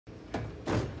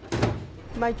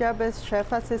My job is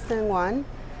chef assistant one,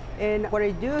 and what I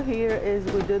do here is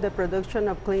we do the production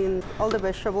of clean all the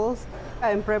vegetables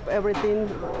and prep everything,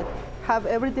 have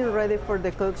everything ready for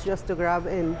the cooks just to grab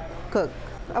and cook.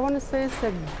 I want to say it's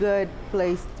a good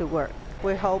place to work.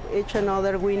 We help each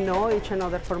other. We know each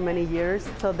other for many years,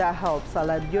 so that helps a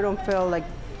lot. You don't feel like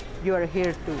you are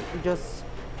here to just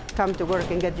come to work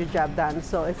and get your job done.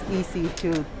 So it's easy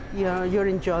to, you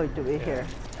enjoy to be here.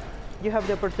 You have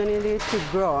the opportunity to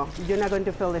grow. You're not going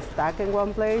to feel stuck in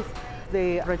one place.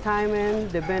 The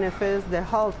retirement, the benefits, the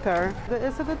health care,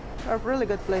 it's a really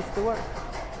good place to work.